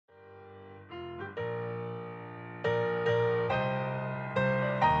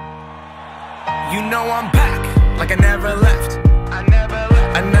You know I'm back, like I never left.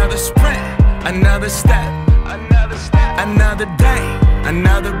 Another sprint, another step, another day,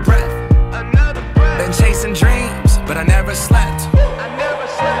 another breath. Been chasing dreams, but I never slept.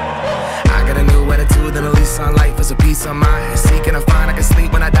 I got a new attitude and a lease on life is a peace of mind. Seeking to find I can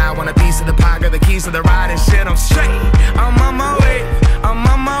sleep when I die. Want a piece of the pie, got the keys to the ride and shit. I'm straight, I'm on my way,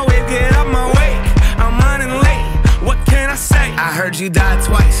 get up my wake. I'm running late, what can I say? I heard you died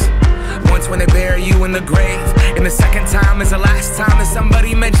twice. Once when they bury you in the grave, and the second time is the last time that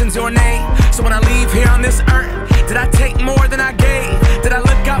somebody mentions your name. So when I leave here on this earth, did I take more than I gave?